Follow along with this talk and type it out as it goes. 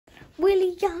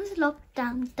Willie John's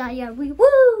lockdown diary.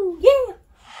 Woo! Yeah!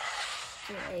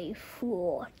 Day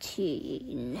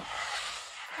 14.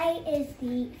 Today is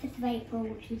the 5th of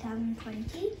April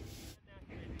 2020.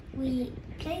 We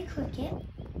play cricket.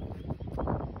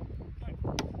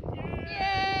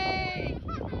 Yay!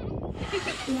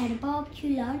 We had a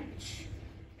barbecue lunch.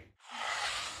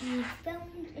 We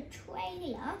filmed a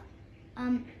trailer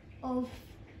of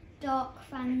Dark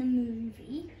Fan the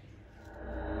movie.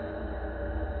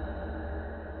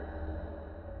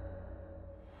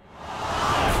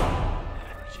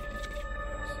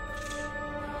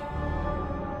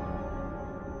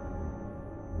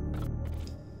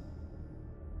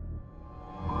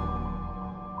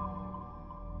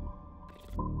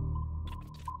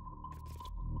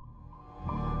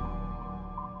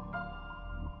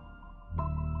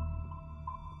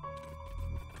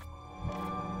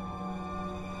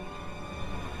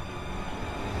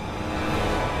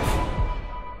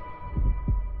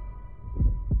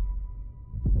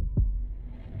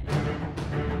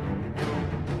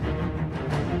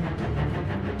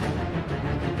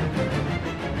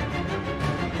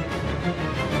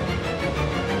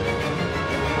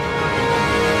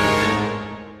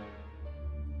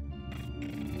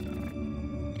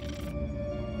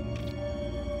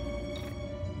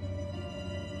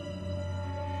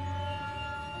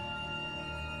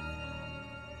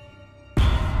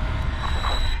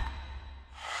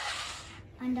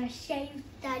 And I shaved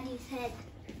Daddy's head.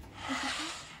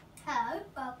 Hello,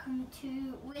 welcome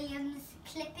to William's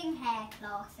clipping hair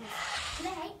classes.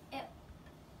 Today,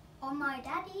 on My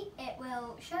Daddy, it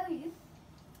will show you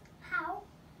how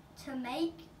to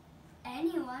make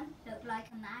anyone look like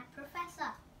a mad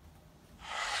professor.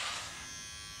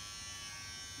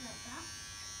 Like that.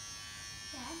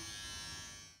 Yeah.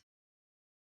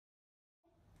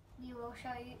 We will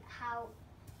show you how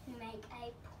to make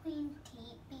a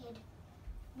pointy beard.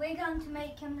 We're going to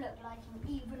make him look like an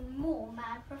even more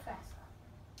mad professor.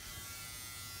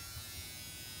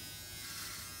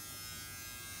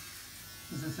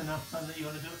 Is this enough fun that you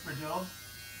want to do it for a job?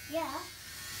 Yeah.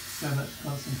 So much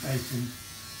concentration.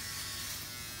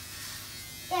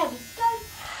 There we go.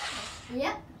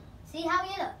 Yep. See how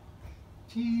you look.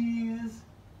 Cheers.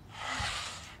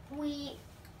 We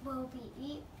will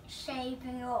be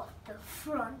shaving off the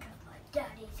front of my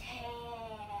daddy's hair.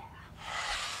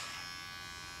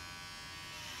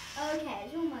 Okay,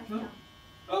 it's almost done.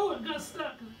 Oh, it got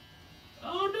stuck.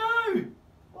 Oh no!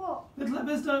 What? The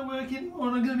clippers don't work anymore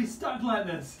and I'm going to be stuck like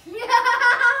this.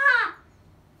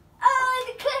 Oh,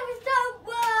 the clippers don't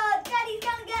work! Daddy's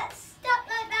gonna get stuck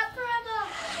like that forever!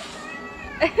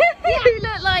 You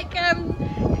look like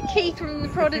Keith from The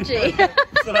Prodigy.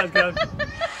 So that's good.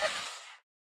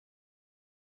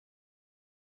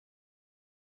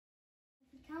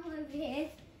 Come over here.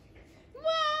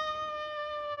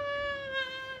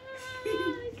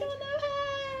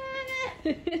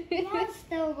 He has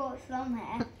still got some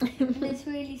hair, and it's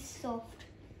really soft.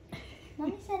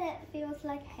 Mummy said it feels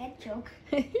like a hedgehog.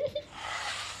 Are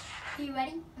you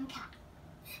ready? Okay.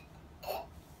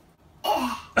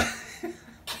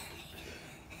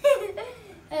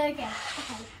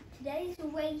 Today's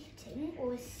rating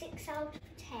was 6 out of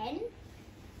 10.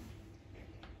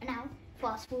 And now,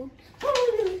 fast forward.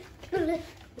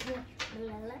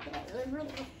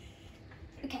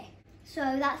 Okay, so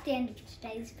that's the end of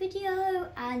today's video,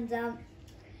 and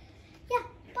yeah,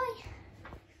 bye.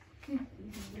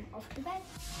 Off to bed.